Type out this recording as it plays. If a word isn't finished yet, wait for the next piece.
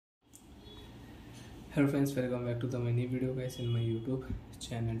Hello friends, welcome back to the new video guys in my YouTube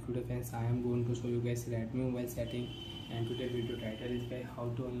channel. Today friends, I am going to show you guys Redmi mobile setting, and today video title is guys how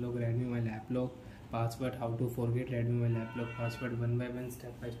to unlock Redmi mobile app lock password, how to forget Redmi mobile app lock password one by one,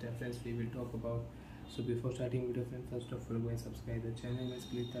 step by step friends we will talk about. So before starting video friends, first of all go and subscribe the channel, guys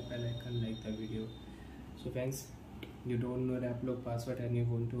click the bell icon, like the video. So friends, you don't know app lock password and you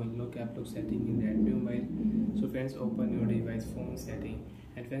want to unlock app lock setting in Redmi mobile. So friends, open your device phone setting,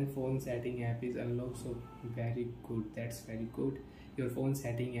 and when phone setting app is unlocked, so very good, that's very good. Your phone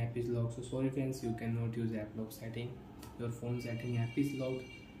setting app is locked, so sorry friends, you cannot use app lock setting. Your phone setting app is locked,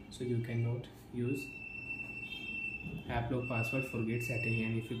 so you cannot use app lock password forget setting.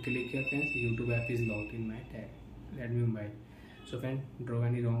 And if you click here friends, YouTube app is locked in my Redmi mobile. So friends, draw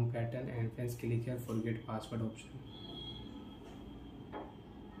any wrong pattern and friends click here forget password option.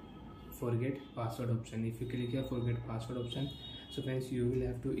 Forget password option. If you click here forget password option, so friends you will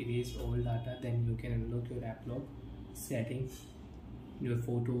have to erase all data, then you can unlock your app lock settings. Your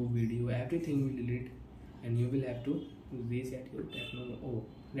photo, video, everything will delete, and you will have to reset your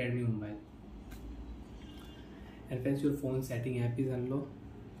Redmi mobile. And friends, your phone setting app is unlocked.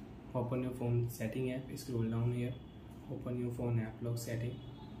 Open your phone setting app, scroll down here, open your phone app lock setting.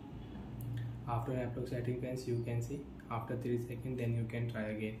 After app lock setting friends, you can see after 3 seconds, then you can try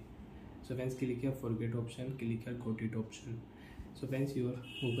again. So friends, click here forget option, click here got it option. So friends, your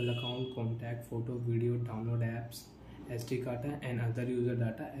Google account, contact, photo, video, download apps, SD card and other user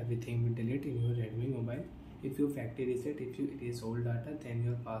data, everything will delete in your Redmi mobile. If you factory reset, if you erase all data, then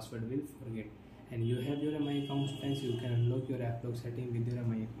your password will forget. And you have your MI account friends, you can unlock your app lock setting with your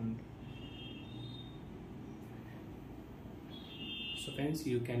MI account. So friends,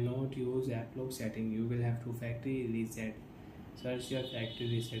 you cannot use app lock setting, you will have to factory reset. Search your factory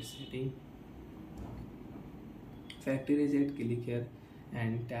reset setting. Factory reset, click here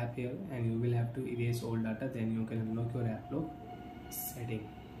and tap here, and you will have to erase all data, then you can unlock your app lock setting.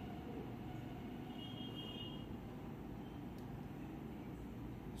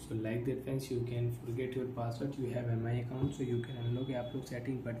 So like that friends, you can forget your password. You have MI account, so you can unlock app lock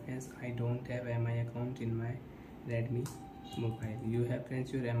setting, but friends I don't have MI account in my Redmi mobile. You have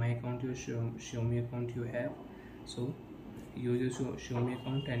friends your MI account, your Xiaomi account you have, so use your Xiaomi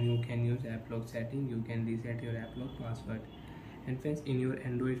account and you can use app lock setting. You can reset your app lock password. And friends, in your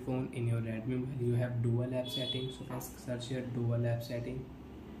Android phone, in your Redmi mobile, you have dual app setting. So friends, search your dual app setting,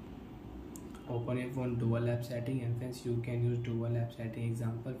 open your phone dual app setting, and friends you can use dual app setting.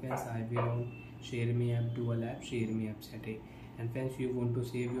 Example friends, I will on share me app dual app, share me app setting. And friends, you want to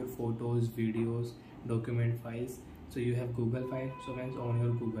save your photos, videos, document files, so you have Google file. So friends, on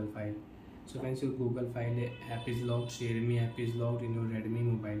your Google file, so friends your Google file app is locked, share me app is locked in your Redmi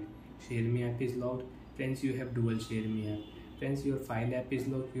mobile, share me app is locked. Friends, you have dual share me app. Friends, your file app is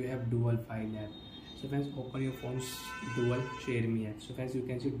locked, you have dual file app. So friends, open your phone's dual share me app. So friends, you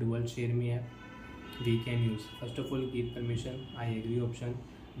can see dual share me app we can use. First of all, give permission, I agree option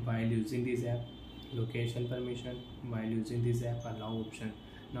while using this app, location permission while using this app, allow option.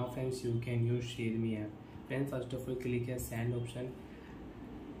 Now friends, you can use share me app. Friends, first of all click here send option.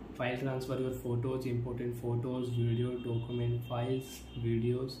 File transfer your photos, important photos, video, document files,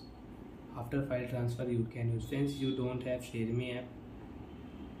 videos. After file transfer you can use. Friends, you don't have share me app,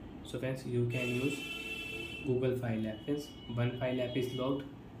 so friends you can use Google file app. Friends, one file app is locked.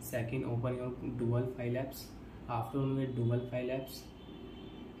 Second, open your dual file apps. After on your dual file apps,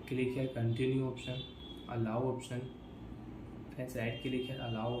 click here continue option, allow option. Friends, right click here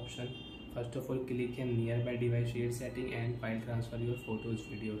allow option. First of all click here nearby device share setting and file transfer your photos,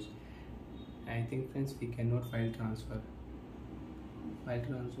 videos. I think friends we cannot file transfer. File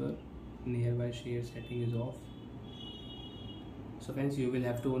transfer nearby share setting is off. So friends, you will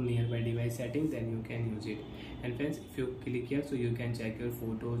have to on nearby device settings, then you can use it. And friends, if you click here, so you can check your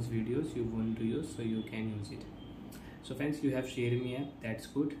photos, videos you want to use, so you can use it. So friends, you have share me app, that's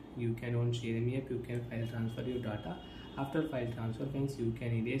good. You can on share me app, you can file transfer your data. After file transfer friends, you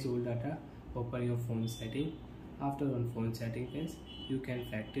can erase all data, open your phone setting. After on phone setting friends, you can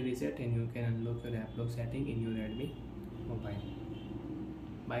factory reset and you can unlock your app lock setting in your Redmi mobile.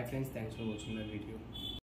 Bye friends, thanks for watching the video.